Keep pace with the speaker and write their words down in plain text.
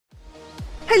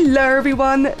Hello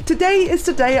everyone! Today is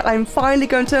the day I'm finally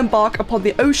going to embark upon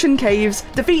the ocean caves,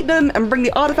 defeat them and bring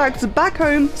the artifacts back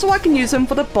home so I can use them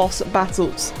for the boss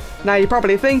battles. Now you're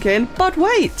probably thinking, but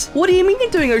wait, what do you mean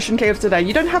you're doing ocean caves today?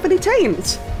 You don't have any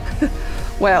tames?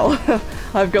 Well,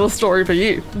 I've got a story for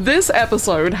you. This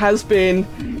episode has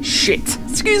been shit.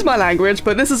 Excuse my language,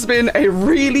 but this has been a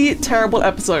really terrible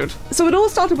episode. So it all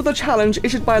started with a challenge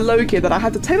issued by Loki that I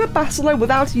had to tame a Basilar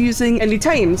without using any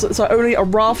tames, so only a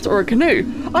raft or a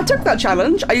canoe. I took that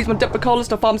challenge, I used my Diplocolus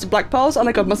to farm some black pearls, and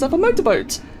I got myself a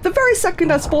motorboat. The very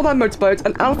second I spawned that motorboat,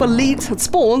 an alpha lead had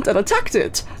spawned and attacked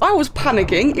it. I was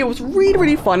panicking, it was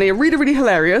really funny, really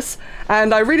hilarious,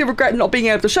 and I really regret not being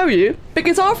able to show you,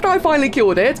 because after I finally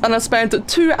killed it, and I spent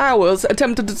 2 hours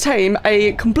attempting to tame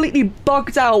a completely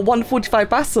bugged out 145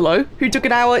 Basilar, who took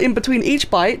an hour in between each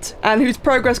bite, and whose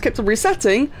progress kept on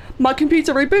resetting, my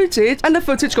computer rebooted and the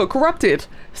footage got corrupted,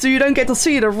 so you don't get to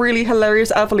see the really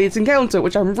hilarious alpha leads encounter,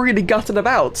 which I'm really gutted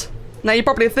about. Now you're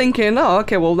probably thinking, oh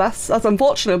okay, well that's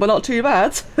unfortunate but not too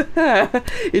bad.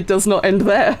 It does not end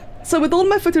there. So with all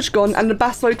my footage gone and the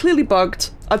Basilar clearly bugged,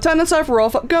 I turn the server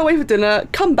off, go away for dinner,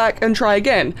 come back and try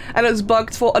again, and it's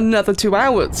bugged for another 2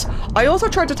 hours. I also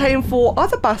tried to tame 4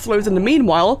 other Basilars in the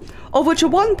meanwhile, of which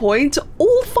at one point,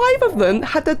 all 5 of them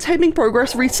had their taming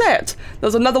progress reset.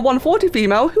 There's another 140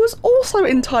 female who was also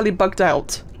entirely bugged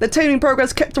out. The taming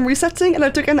progress kept on resetting and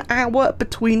it took an hour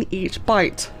between each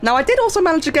bite. Now I did also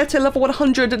manage to get to level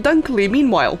 100 Dunkley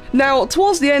meanwhile. Now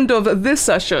towards the end of this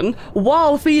session,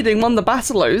 while feeding one of the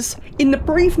Basilars, in the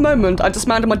brief moment I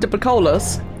dismantled my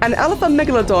Diplocolus, an Alpha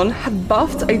Megalodon had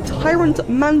buffed a Tyrant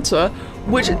Manta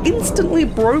which instantly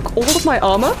broke all of my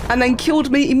armor and then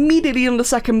killed me immediately on the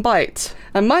second bite.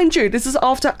 And mind you, this is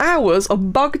after hours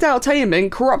of bugged out taming,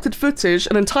 corrupted footage,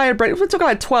 an entire break. It took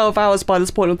like 12 hours by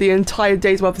this point of the entire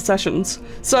day's worth of sessions.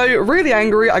 So really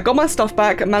angry, I got my stuff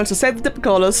back, managed to save the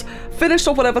Diplocolus, finished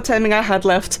off whatever taming I had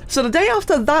left. So the day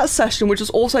after that session, which was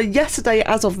also yesterday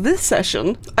as of this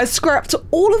session, I scrapped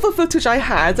all of the footage I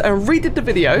had and redid the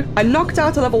video. I knocked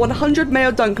out a level 100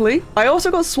 male Dunkley. I also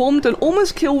got swarmed and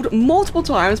almost killed multiple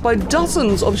times by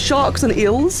dozens of sharks and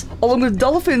eels, along with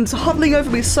dolphins huddling over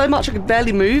me so much I could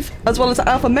barely move, as well as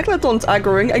Alpha Megalodons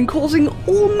aggroing and causing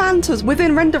all mantas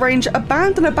within render range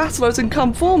abandon their Basilars and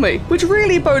come for me, which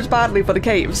really bodes badly for the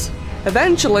caves.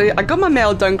 Eventually, I got my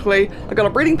male Dunkley, I got a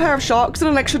breeding pair of sharks and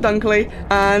an extra Dunkley,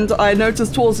 and I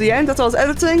noticed towards the end as I was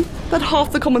editing that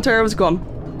half the commentary was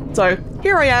gone. So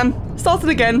here I am, started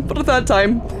again for the 3rd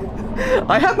time.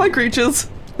 I have my creatures,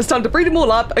 it's time to breed them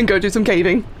all up and go do some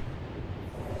caving.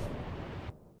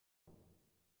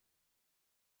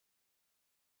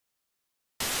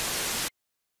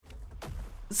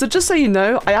 So just so you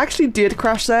know, I actually did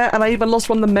crash there, and I even lost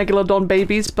one of the Megalodon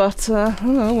babies, but oh,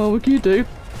 well, what can you do?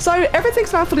 So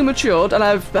everything's now fully matured, and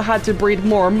I've had to breed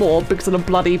more and more because of the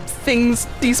bloody things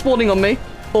despawning on me,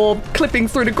 or clipping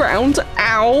through the ground.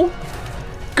 Ow!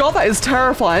 God, that is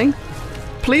terrifying.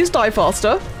 Please die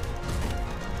faster.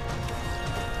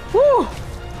 Whew!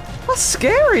 That's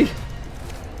scary!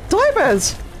 Die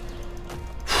bears!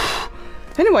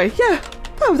 Anyway, yeah.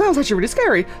 Oh, that was actually really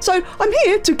scary. So I'm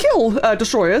here to kill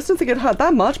destroyers. Didn't think it hurt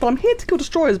that much, but I'm here to kill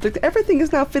destroyers because everything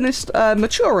is now finished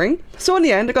maturing. So in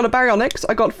the end, I got a Baryonyx,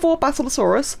 I got 4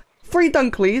 Basilosaurus, 3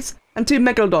 Dunkleys, and 2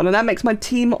 Megalodon, and that makes my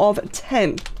team of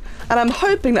 10. And I'm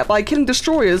hoping that by killing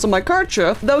destroyers on my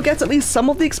Karcher, they'll get at least some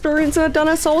of the experience in a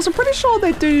dinosaurs. I'm pretty sure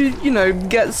they do, you know,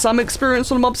 get some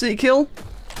experience on the mobs that you kill.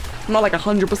 I'm not like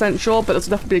 100% sure, but it's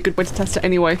definitely a good way to test it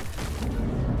anyway.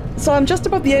 So I'm just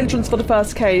above the entrance for the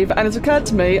first cave, and it's occurred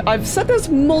to me, I've said this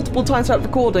multiple times throughout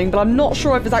recording, but I'm not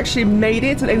sure if it's actually made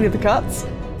it in any of the cuts.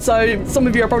 So some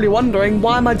of you are probably wondering,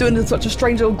 why am I doing this in such a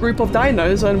strange little group of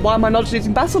dinos, and why am I not just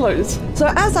using Basilars?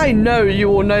 So as I know you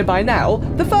all know by now,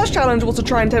 the first challenge was to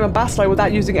try and tame a Basilar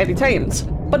without using any tames.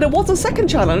 But there was a second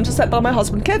challenge set by my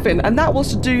husband Kevin, and that was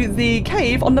to do the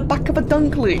cave on the back of a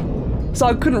Dunkley. So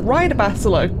I couldn't ride a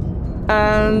Basilar.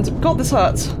 And God, this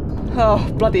hurts.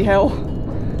 Oh, bloody hell.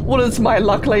 What is my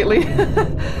luck lately?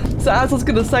 So as I was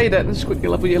going to say that, just quickly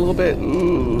level you a little bit.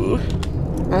 Ooh,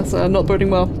 that's not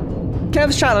boding well.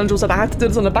 Kev's challenge was that I had to do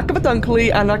this on the back of a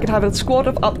Dunkley and I could have a squad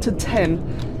of up to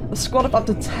 10. A squad of up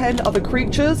to 10 other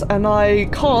creatures, and I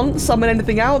can't summon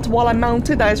anything out while I'm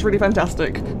mounted. That is really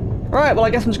fantastic. Alright, well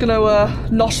I guess I'm just going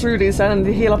to nosh through these then and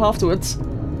heal up afterwards.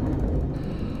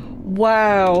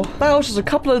 Wow, that was just a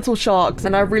couple of little sharks,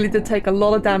 and I really did take a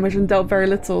lot of damage and dealt very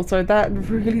little, so that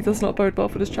really does not bode well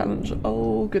for this challenge.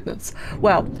 Oh goodness.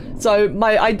 Well, so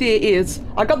my idea is,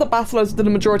 I got the Basilars to do the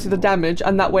majority of the damage,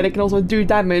 and that way they can also do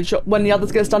damage when the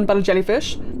others get stunned by the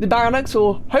jellyfish. The Baryonyx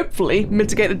will hopefully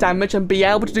mitigate the damage and be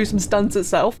able to do some stunts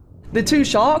itself. the two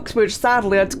sharks, which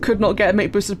sadly I could not get a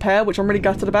mate boosted pair, which I'm really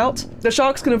gutted about. The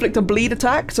sharks can inflict a bleed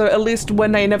attack, so at least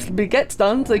when they inevitably get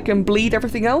stunned, they can bleed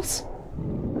everything else.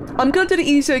 I'm gonna do the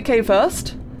easier cave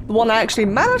first. The one I actually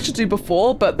managed to do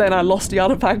before, but then I lost the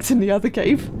artifact in the other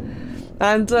cave.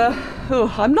 And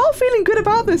I'm not feeling good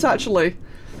about this actually.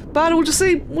 But we'll just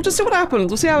see what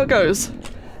happens. We'll see how it goes.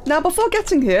 Now, before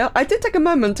getting here, I did take a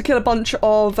moment to kill a bunch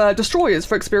of destroyers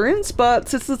for experience, but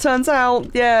since it turns out,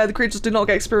 yeah, the creatures do not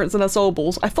get experience in their soul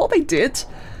balls. I thought they did,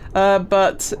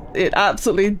 but it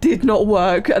absolutely did not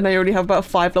work, and they only have about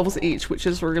 5 levels each, which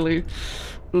is really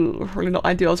not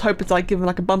ideal. I was hoping to give them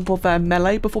like a bump of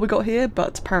melee before we got here,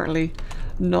 but apparently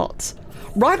not.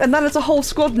 Right, and that is a whole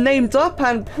squad named up,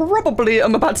 and probably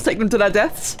I'm about to take them to their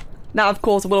deaths. Now, of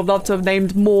course, I would have loved to have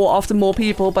named more after more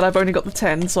people, but I've only got the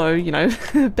 10, so, you know,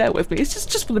 bear with me. It's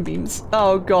just for the memes.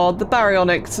 Oh god, the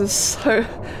baryonyx is so...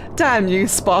 Damn you,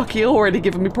 Sparky, already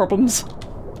giving me problems.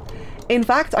 In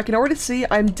fact, I can already see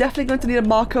I'm definitely going to need a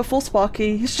marker for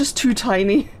Sparky. He's just too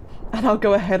tiny. And I'll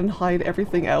go ahead and hide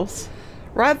everything else.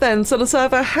 Right then, so the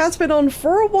server has been on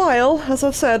for a while. As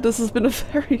I've said, this has been a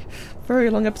very, very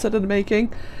long episode in the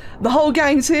making. The whole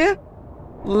gang's here.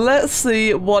 Let's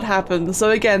see what happens.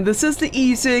 So again, this is the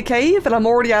easier cave, and I'm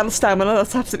already out of stamina.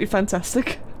 That's absolutely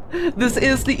fantastic. This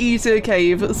is the easier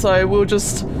cave, so we'll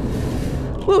just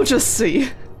see.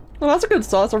 Well, that's a good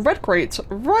start. It's a red crate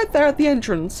right there at the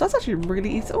entrance. That's actually really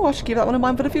easy. Oh, I should keep that one in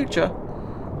mind for the future.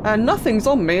 And nothing's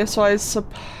on me, so I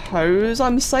suppose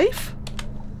I'm safe?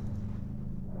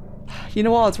 You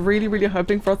know what? I was really, really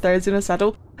hoping for a Therizino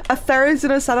saddle. A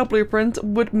Therizino saddle blueprint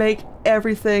would make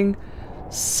everything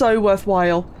so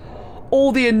worthwhile.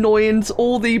 All the annoyance,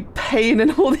 all the pain,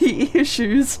 and all the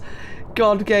issues.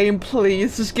 God, game,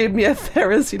 please just give me a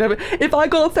Therizino. If I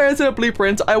got a Therizino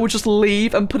blueprint, I would just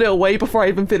leave and put it away before I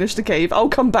even finish the cave. I'll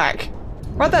come back.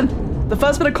 Right then, the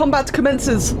first bit of combat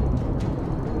commences.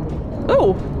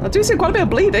 Oh, I do see quite a bit of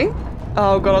bleeding.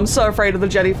 Oh god, I'm so afraid of the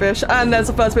jellyfish. And there's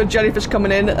the first bit of jellyfish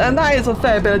coming in, and that is a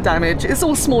fair bit of damage. It's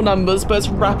all small numbers, but it's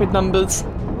rapid numbers.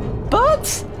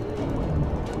 But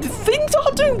things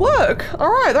are doing work.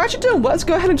 Alright, they're actually doing work. Let's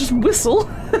go ahead and just whistle.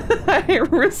 I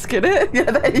ain't risking it. Yeah,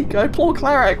 there you go. Poor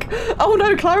Cleric. Oh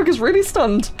no, Cleric is really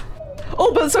stunned.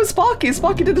 Oh, but so Sparky.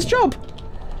 Sparky did his job.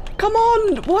 Come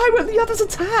on. Why won't the others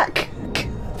attack?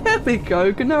 There we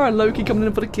go. Gunnar and Loki coming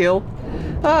in for the kill.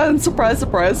 And surprise,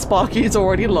 surprise, Sparky's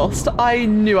already lost. I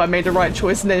knew I made the right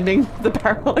choice naming the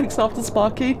Baryonyx after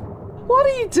Sparky. What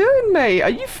are you doing, mate? Are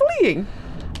you fleeing?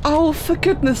 Oh, for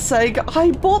goodness sake, I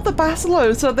bought the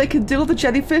Basilos so they could deal with the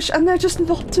jellyfish, and they're just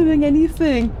not doing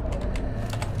anything.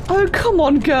 Oh, come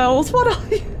on, girls, what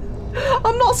are you?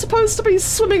 I'm not supposed to be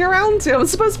swimming around here, I'm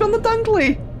supposed to be on the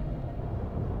Dunkley.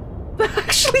 They're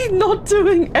actually not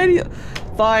doing any...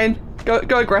 Fine, go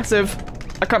aggressive.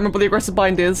 I can't remember what the aggressive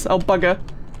bind is. Oh, bugger.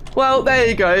 Well, there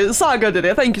you go. Saga did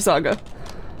it. Thank you, Saga.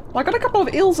 I got a couple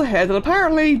of eels ahead, and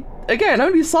apparently, again,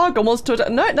 only Saga wants to attack.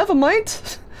 No, never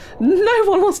mind. No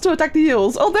one wants to attack the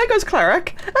eels. Oh, there goes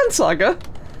Cleric and Saga.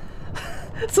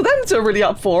 So them two are really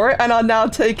up for it and are now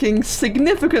taking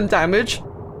significant damage.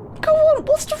 Go on,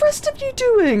 what's the rest of you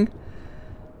doing?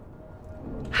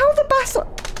 How are the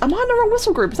Basilos? Am I in the wrong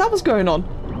whistle group? Is that what's going on?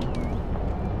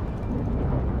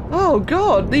 Oh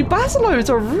god, the Basilos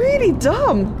are really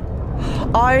dumb.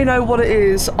 I know what it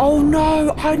is. Oh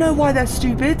no, I know why they're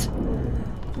stupid.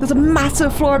 There's a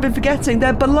massive flaw I've been forgetting.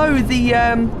 They're below the,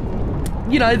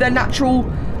 you know, their natural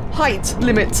height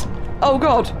limit. Oh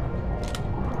god.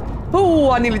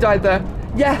 Oh, I nearly died there.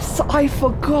 Yes, I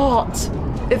forgot.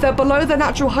 If they're below their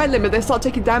natural height limit, they start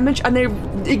taking damage and they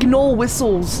ignore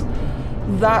whistles.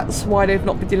 That's why they've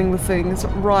not been dealing with things.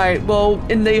 Right, well,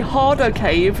 in the harder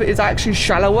cave, it's actually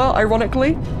shallower,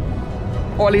 ironically.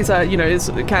 Or at least, you know,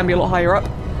 it can be a lot higher up.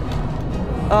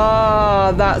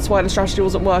 Ah, that's why the strategy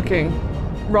wasn't working.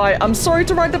 Right, I'm sorry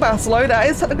to ride the Basilo. That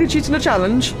is technically cheating the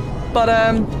challenge.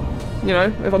 But, you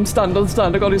know, if I'm stunned, I'm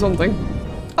stunned. I gotta do something.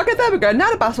 Okay, there we go.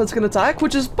 Now the Basilo's can attack,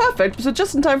 which is perfect. So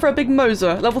just in time for a big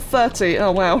Moser. Level 30.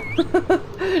 Oh, wow.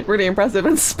 Really impressive.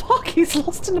 And Sparky's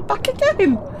lost in the back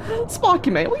again. Sparky,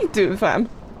 mate, what are you doing, fam?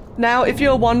 Now, if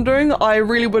you're wondering, I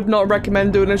really would not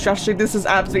recommend doing a strategy. This is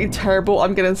absolutely terrible.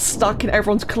 I'm getting stuck in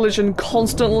everyone's collision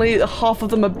constantly. Half of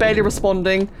them are barely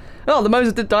responding. Oh, the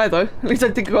Moser did die, though. At least I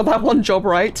think I got that one job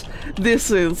right. This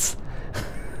is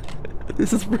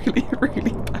really,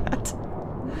 really bad.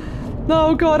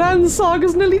 Oh god, and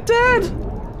Saga's nearly dead!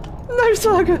 No,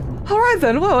 Saga! Alright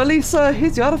then, well, at least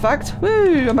here's the artifact.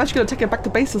 Woo! I'm actually going to take it back to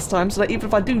base this time, so that even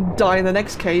if I do die in the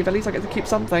next cave, at least I get to keep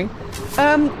something.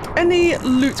 Any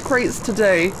loot crates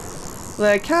today?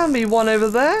 There can be one over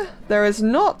there. There is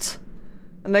not.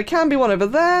 And there can be one over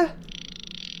there.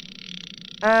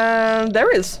 And there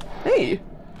is. Hey.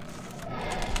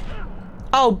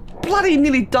 Oh, bloody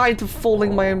nearly died to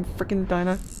falling my own freaking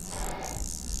dino.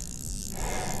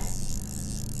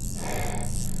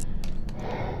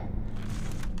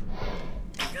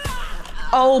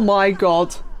 Oh my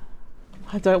god.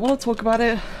 I don't want to talk about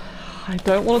it. I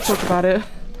don't want to talk about it.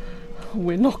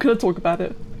 We're not going to talk about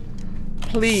it.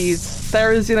 Please.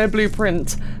 There is, you know,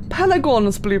 blueprint.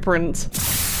 Pelagon's blueprint.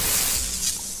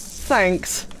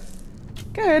 Thanks.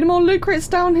 Okay, any more loot crates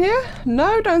down here?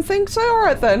 No, don't think so?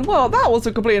 Alright then. Well, that was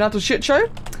a complete and utter shit show.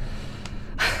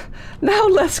 Now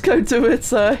let's go do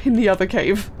it in the other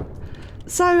cave.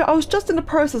 So, I was just in the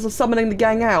process of summoning the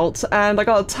gang out, and I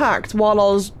got attacked while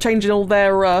I was changing all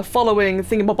their following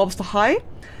thingamabobs to high.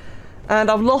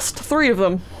 And I've lost 3 of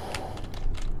them.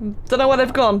 Don't know where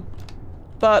they've gone.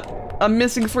 But I'm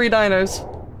missing 3 dinos.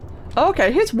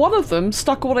 Okay, here's one of them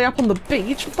stuck all the way up on the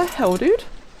beach. What the hell, dude?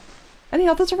 Any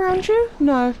others around you?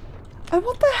 No. Oh,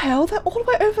 what the hell? They're all the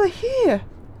way over here.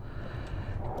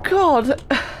 God.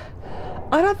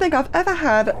 I don't think I've ever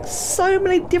had so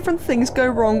many different things go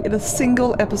wrong in a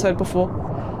single episode before.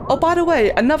 Oh, by the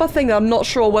way, another thing that I'm not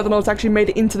sure whether or not it's actually made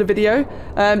it into the video.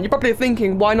 You're probably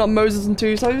thinking, why not Moses and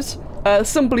Tusos?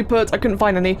 Simply put, I couldn't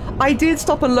find any. I did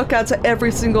stop and look at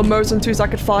every single Moses and Tusos I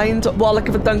could find while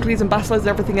looking for Dunkleys and Basilos and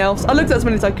everything else. I looked at as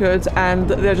many as I could, and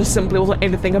there just simply wasn't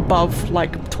anything above,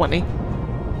 like, 20.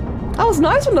 That was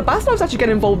nice when the Basilos actually get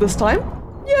involved this time.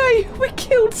 Yay, we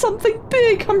killed something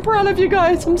big. I'm proud of you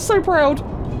guys. I'm so proud.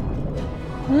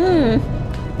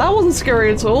 That wasn't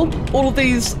scary at all. All of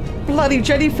these bloody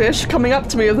jellyfish coming up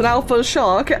to me with an alpha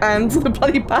shark, and the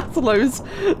bloody Basilos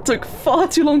took far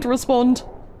too long to respond.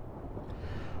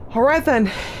 Alright then,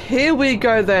 here we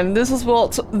go then. This is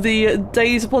what the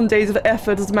days upon days of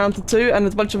effort has amounted to, and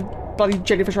there's a bunch of bloody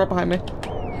jellyfish right behind me.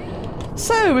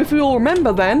 So, if we all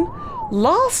remember then,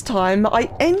 last time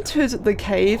I entered the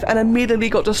cave and immediately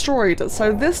got destroyed.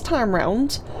 So this time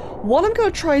round, what I'm going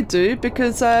to try to do,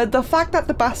 because the fact that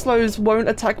the Basilos won't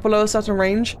attack below a certain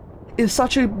range is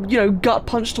such a, you know, gut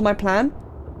punch to my plan.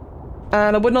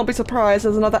 And I would not be surprised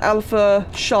there's another alpha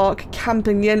shark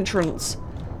camping the entrance.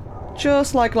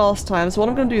 Just like last time. So what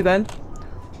I'm going to do then,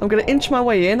 I'm going to inch my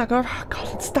way in. I go, oh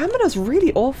god, stamina's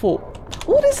really awful.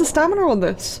 What is the stamina on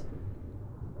this?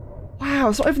 Wow,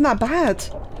 it's not even that bad.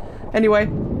 Anyway,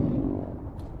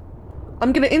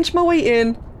 I'm going to inch my way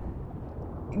in,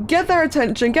 get their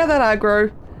attention, get that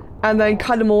aggro, and then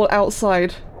cut them all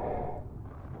outside.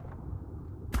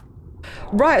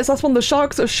 Right, so that's when the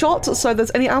sharks are shot, so if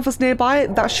there's any alphas nearby,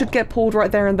 that should get pulled right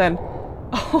there and then.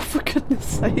 Oh, for goodness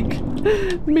sake.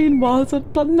 Meanwhile, there's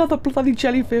another bloody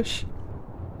jellyfish.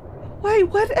 Wait,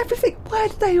 where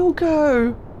did they all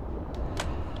go?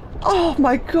 Oh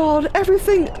my god,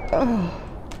 everything... Oh.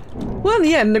 Well, in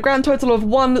the end, the grand total of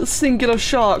 1 singular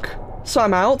shark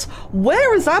swam out.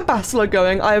 Where is that Basilo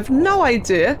going? I have no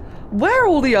idea. Where are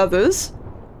all the others?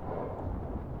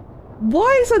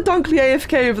 Why is a Dunkley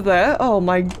AFK over there? Oh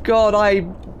my god, I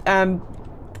am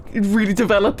really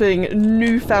developing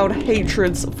newfound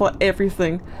hatreds for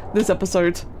everything this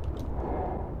episode.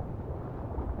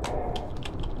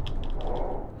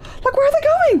 Like, where are they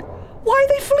going? Why are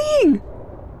they fleeing?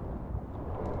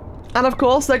 And of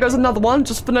course, there goes another one,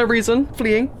 just for no reason,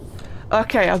 fleeing.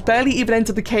 Okay, I've barely even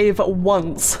entered the cave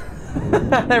once.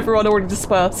 Everyone already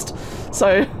dispersed.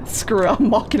 So, screw it, I'm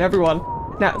marking everyone.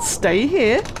 Now, stay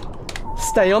here,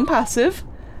 stay on passive,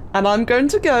 and I'm going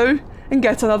to go and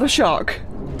get another shark.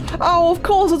 Oh, of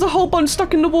course, there's a whole bunch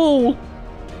stuck in the wall.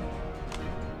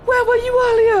 Where were you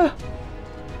earlier?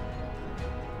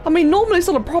 I mean, normally it's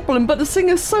not a problem, but this thing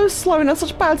is so slow and has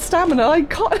such bad stamina, I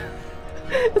can't...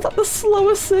 It's like the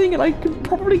slowest thing and I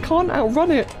probably can't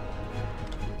outrun it.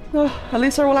 Oh, at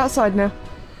least they're all outside now.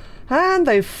 And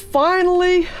they've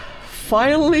finally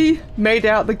made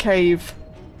out the cave.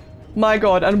 My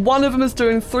god, and one of them is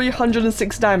doing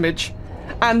 306 damage.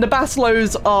 And the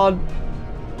Basilos are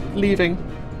leaving.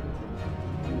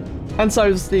 And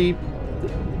so's the...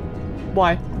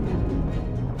 Why?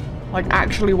 Like,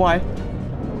 actually why?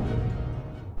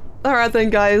 Alright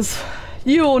then, guys.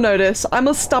 You all know this. I'm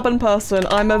a stubborn person.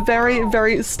 I'm a very,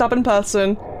 very stubborn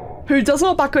person who does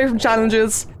not back away from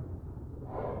challenges.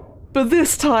 But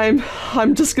this time,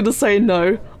 I'm just gonna say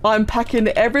no. I'm packing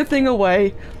everything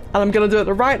away, and I'm gonna do it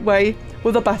the right way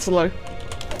with a Basilo.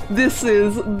 This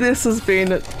has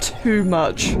been too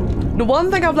much. The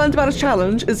one thing I've learned about a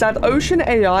challenge is that Ocean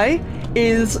AI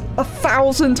is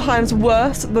 1,000 times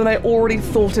worse than I already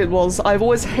thought it was. I've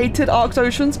always hated Ark's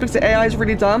Oceans because the AI is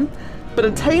really dumb. But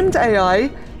a tamed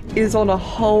AI is on a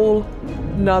whole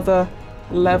nother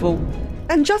level.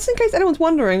 And just in case anyone's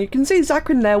wondering, you can see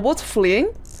Zakrin there was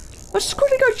fleeing. Let's just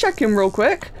quickly go check him real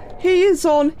quick. He's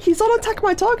on attack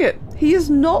my target. He is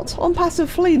not on passive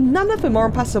flee. None of them are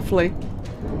on passive flee.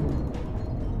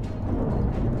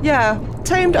 Yeah,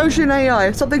 tamed ocean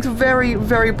AI. Something's very,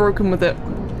 very broken with it.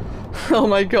 Oh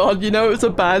my god, you know it's a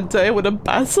bad day when a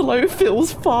Basilo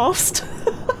feels fast.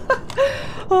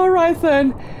 Alright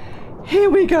then, here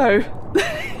we go.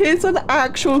 Here's an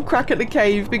actual crack at the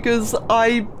cave because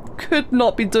I could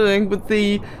not be doing with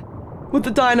the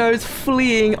dinos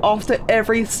fleeing after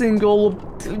every single,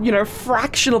 you know,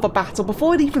 fraction of a battle.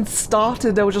 Before it even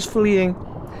started, they were just fleeing.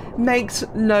 Makes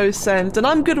no sense. And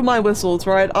I'm good with my whistles,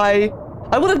 right? I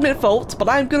will admit fault, but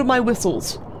I'm good with my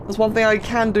whistles. That's one thing I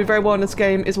can do very well in this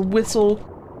game, is whistle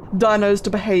dinos to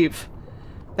behave.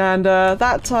 And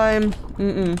that time,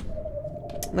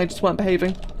 they just weren't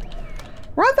behaving.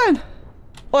 Right then.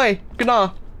 Oi,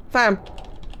 Gnar, fam.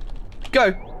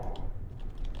 Go.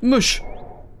 Mush.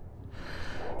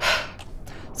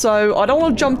 So I don't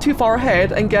want to jump too far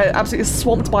ahead and get absolutely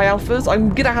swamped by alphas. I'm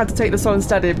gonna have to take this on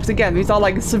instead here, because again, these are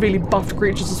like severely buffed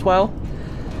creatures as well.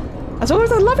 As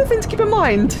always, a lovely thing to keep in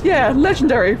mind. Yeah,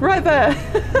 legendary, right there.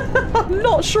 I'm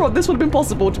not sure this would have been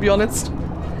possible, to be honest.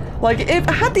 Like,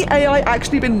 had the AI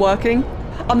actually been working,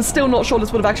 I'm still not sure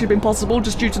this would have actually been possible,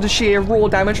 just due to the sheer raw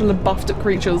damage from the buffed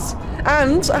creatures.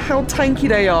 And how tanky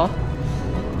they are.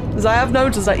 As I have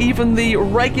noticed that even the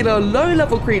regular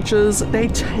low-level creatures, they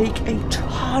take a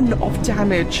ton of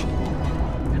damage.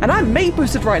 And I'm mate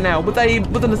boosted right now with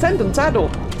an Ascendant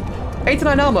saddle.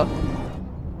 89 armor.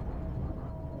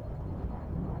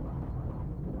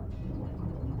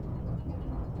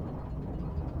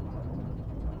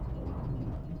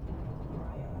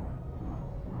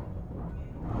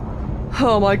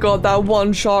 Oh my god, that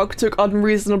one shark took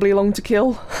unreasonably long to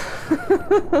kill.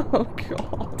 Oh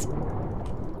god.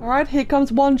 Alright, here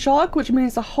comes one shark, which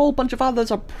means a whole bunch of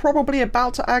others are probably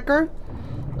about to aggro.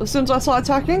 As soon as I start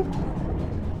attacking.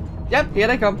 Yep, here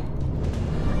they come.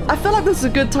 I feel like this is a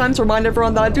good time to remind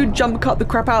everyone that I do jump cut the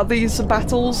crap out of these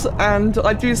battles, and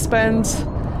I do spend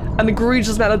an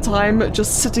egregious amount of time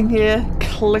just sitting here,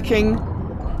 clicking,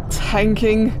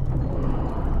 tanking.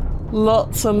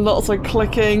 Lots and lots of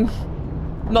clicking.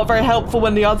 Not very helpful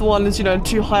when the other one is, you know,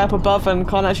 too high up above and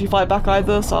can't actually fight back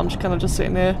either, so I'm just kind of just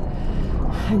sitting here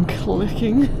and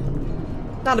clicking.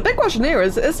 Now the big question here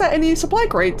is there any supply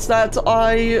crates that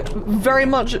I very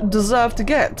much deserve to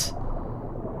get?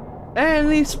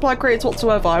 Any supply crates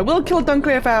whatsoever. I will kill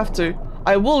Dunkley if I have to.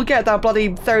 I will get that bloody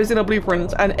Therizina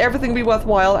blueprint and everything will be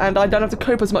worthwhile and I don't have to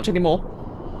cope as much anymore.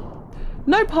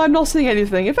 Nope, I'm not seeing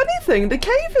anything. If anything, the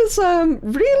cave is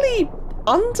really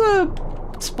under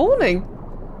spawning.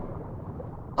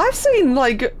 I've seen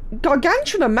like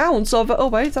gargantuan amounts of— oh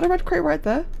wait, is that a red crate right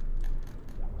there?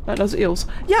 No, those are eels.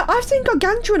 Yeah, I've seen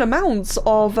gargantuan amounts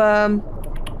of what are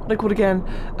they called again?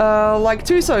 Like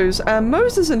Tusos and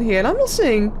Moses in here, and I'm not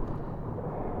seeing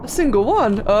a single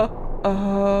one. Oh,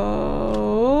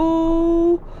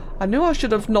 I knew I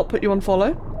should have not put you on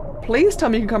follow. Please tell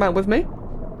me you can come out with me.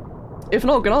 If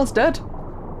not, Gunnar's dead.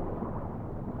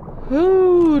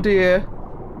 Oh dear.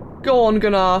 Go on,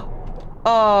 Gunnar.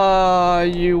 Ah,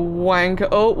 you wanker.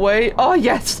 Oh, wait. Oh,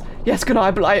 yes. Yes,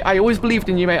 Gunnar, I always believed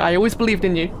in you, mate. I always believed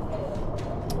in you.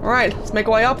 Alright, let's make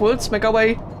our way upwards. Make our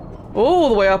way all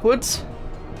the way upwards.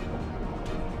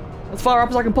 As far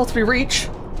up as I can possibly reach.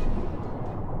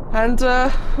 And,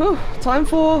 time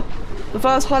for the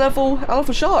first high-level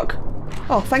alpha shark.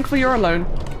 Oh, thankfully you're alone.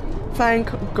 Thank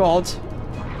God.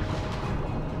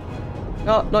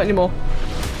 Oh, not anymore.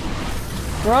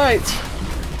 Right.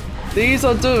 These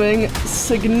are doing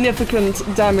significant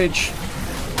damage.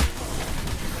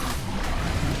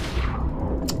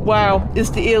 Wow, it's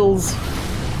the eels.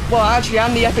 Well, actually,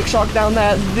 and the epic shark down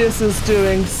there. This is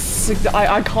doing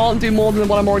I can't do more than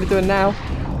what I'm already doing now.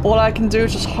 All I can do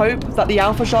is just hope that the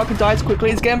alpha shark dies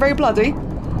quickly. It's getting very bloody.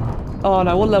 Oh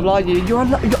no, what level are you? You're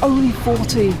only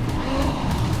 40.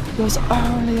 You're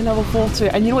only a level 40.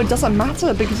 And you know, it doesn't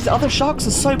matter because these other sharks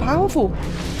are so powerful.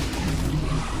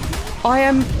 I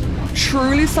am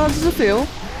truly starting to feel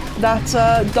that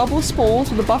double spawns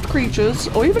with the buff creatures,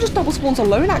 or even just double spawns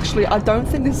alone actually, I don't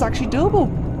think this is actually doable.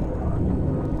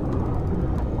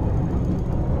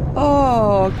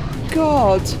 Oh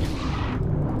god.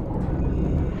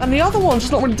 And the other one's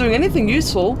just not really doing anything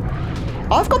useful.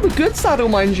 I've got the good saddle,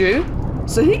 mind you,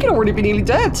 so he can already be nearly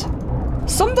dead.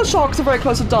 Some of the sharks are very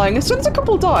close to dying. As soon as a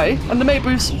couple die and the mate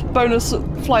boost bonus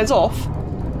flies off,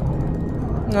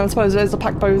 and I suppose there's a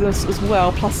pack bonus as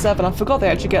well, +7. I forgot they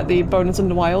actually get the bonus in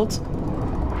the wild.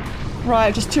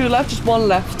 Right, just 2 left, just 1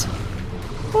 left.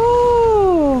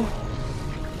 Oh.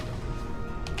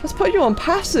 Let's put you on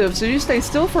passive so you stay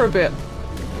still for a bit.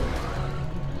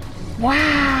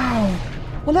 Wow!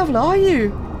 What level are you?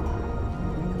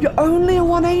 You're only a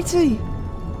 180!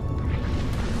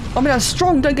 I mean, that's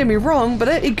strong, don't get me wrong, but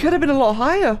it could have been a lot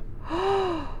higher.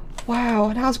 Wow,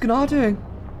 and how's Gunnar doing?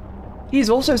 He's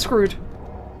also screwed.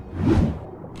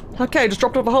 Okay, just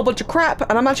dropped off a whole bunch of crap,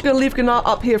 and I'm actually going to leave Gunnar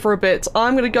up here for a bit.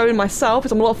 I'm going to go in myself,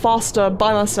 because I'm a lot faster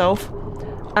by myself,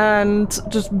 and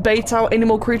just bait out any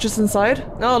more creatures inside.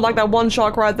 Oh, like that one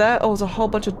shark right there. Oh, there's a whole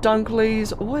bunch of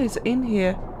dunklies. What is in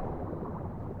here?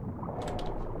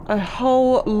 A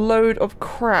whole load of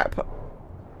crap.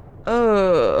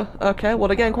 Okay, well,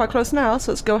 they're getting quite close now,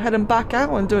 so let's go ahead and back out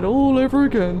and do it all over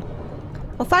again.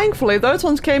 Well, thankfully, those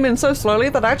ones came in so slowly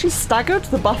that I actually staggered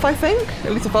the buff, I think.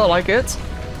 At least it felt like it.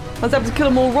 I was able to kill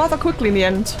them all rather quickly in the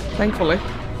end, thankfully.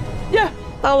 Yeah,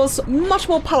 that was much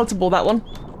more palatable, that one.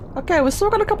 Okay, we've still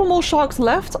got a couple more sharks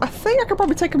left. I think I could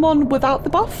probably take them on without the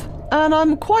buff. And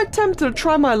I'm quite tempted to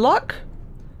try my luck.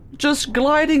 Just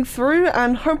gliding through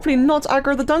and hopefully not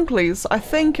aggro the dunklies. I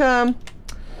think,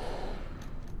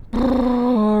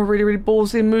 really, really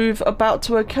ballsy move about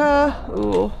to occur.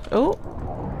 Oh.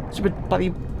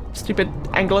 Stupid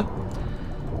angler.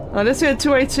 Let's see a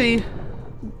 280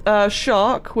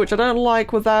 shark, which I don't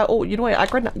like without. Oh, you know what?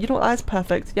 Aggro. You know what? That's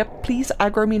perfect. Yep, please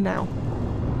aggro me now.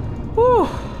 Whew,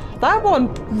 that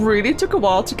one really took a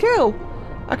while to kill.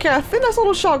 Okay, I think that's all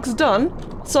the sharks done.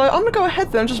 So I'm gonna go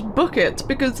ahead then and just book it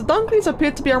because the dunklies appear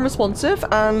to be unresponsive,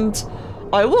 and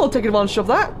I will take advantage of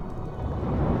that.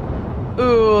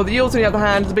 Ooh, the eels on the other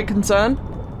hand is a big concern.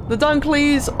 The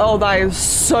dunklies, oh, that is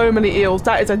so many eels.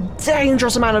 That is a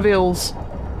dangerous amount of eels.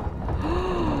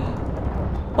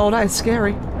 Oh, that is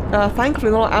scary.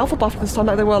 Thankfully, they're not alpha buffed this time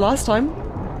like they were last time.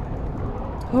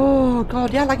 Oh,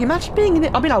 God, yeah, like, imagine being in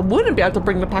it. I mean, I wouldn't be able to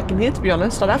bring the pack in here, to be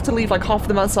honest. I'd have to leave, like, half of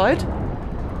them outside.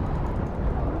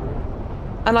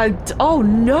 And oh,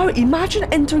 no, imagine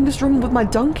entering this room with my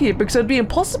donkey, because it'd be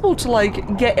impossible to,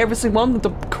 like, get every single one to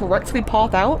correctly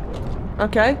path out.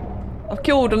 Okay. I've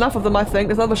killed enough of them, I think.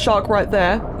 There's another shark right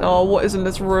there. Oh, what is in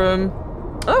this room?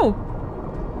 Oh.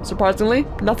 Surprisingly,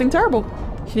 nothing terrible.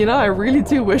 You know, I really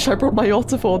do wish I brought my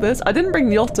otter for this. I didn't bring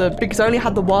the otter because I only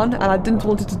had the one and I didn't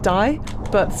want it to die.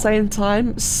 But at the same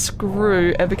time,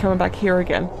 screw ever coming back here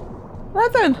again.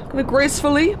 Right then, I'm gonna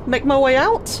gracefully make my way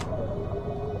out.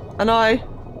 And I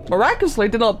miraculously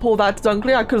did not pull that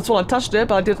dunkly. I could have sworn I touched it,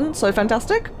 but I didn't, so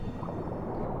fantastic.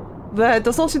 There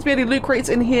does not seem to be any loot crates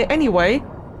in here anyway.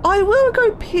 I will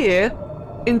go peer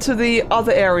into the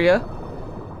other area.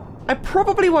 I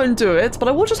probably won't do it, but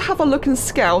I will just have a look and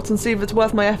scout and see if it's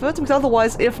worth my effort, because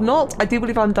otherwise, if not, I do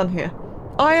believe I'm done here.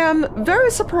 I am very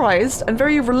surprised and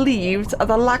very relieved at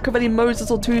the lack of any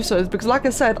Moses or Tusos, because like I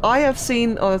said, I have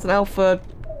seen... Oh, there's an alpha...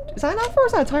 Is that an alpha or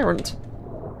is that a tyrant?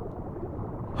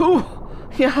 Ooh,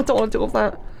 yeah, I don't want to deal with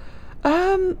that.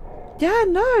 Yeah,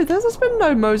 no, there's been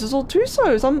no Moses or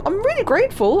Tusos. I'm really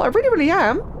grateful, I really, really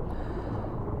am.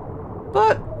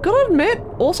 But, gotta admit,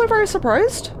 also very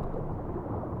surprised.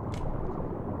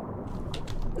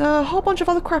 A whole bunch of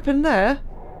other crap in there.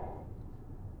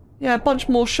 Yeah, a bunch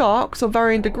more sharks of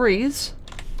varying degrees.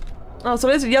 Oh, so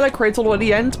there's a yellow crate all the way at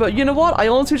the end, but you know what? I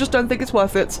honestly just don't think it's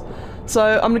worth it.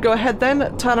 So I'm gonna go ahead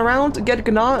then, turn around, get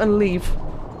Gunnar, and leave.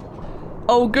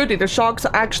 Oh goody, the sharks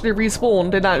actually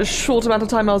respawned in that short amount of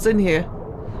time I was in here.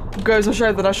 Goes to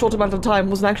show that that short amount of time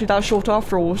wasn't actually that short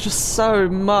after all. It was just so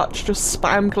much, just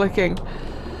spam clicking.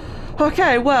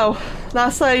 Okay, well,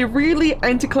 that's a really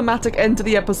anticlimactic end to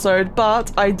the episode,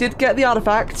 but I did get the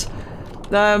artifact.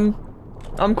 I'm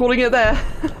calling it there.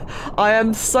 I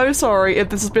am so sorry if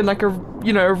this has been like a,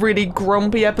 you know, a really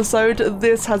grumpy episode.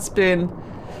 This has been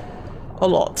a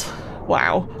lot.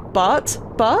 Wow.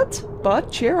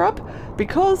 But cheer up,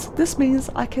 because this means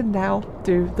I can now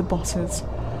do the bosses.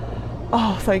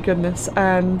 Oh, thank goodness,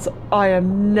 and I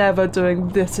am never doing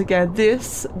this again.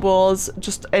 This was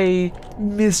just a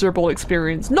miserable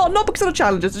experience. Not because of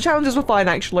the challenges were fine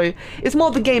actually. It's more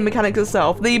the game mechanics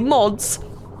itself. The mods,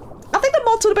 I think the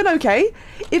mods would have been okay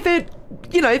if it,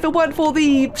 you know, if it weren't for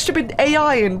the stupid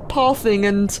AI and pathing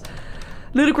and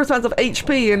ludicrous amounts of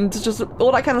HP and just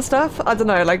all that kind of stuff. I don't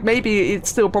know, like maybe it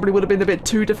still probably would have been a bit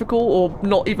too difficult or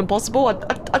not even possible.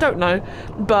 I don't know,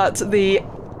 but the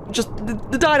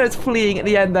dinos fleeing at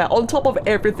the end there, on top of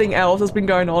everything else that's been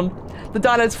going on, the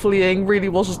dinos fleeing really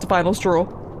was just the final straw.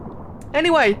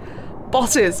 Anyway,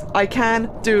 bosses. I can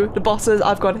do the bosses.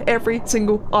 I've got every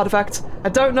single artifact. I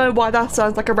don't know why that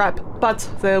sounds like a rap, but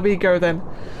there we go then.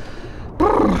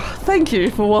 Thank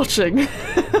you for watching.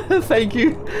 Thank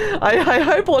you. I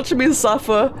hope watching me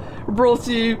suffer brought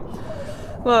you,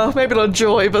 well, maybe not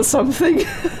joy, but something.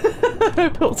 I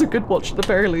hope it was a good watch at the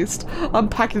very least. I'm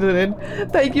packing it in.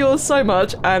 Thank you all so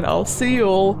much, and I'll see you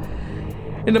all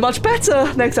in a much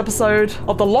better next episode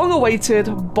of the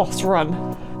long-awaited boss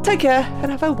run. Take care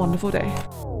and have a wonderful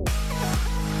day.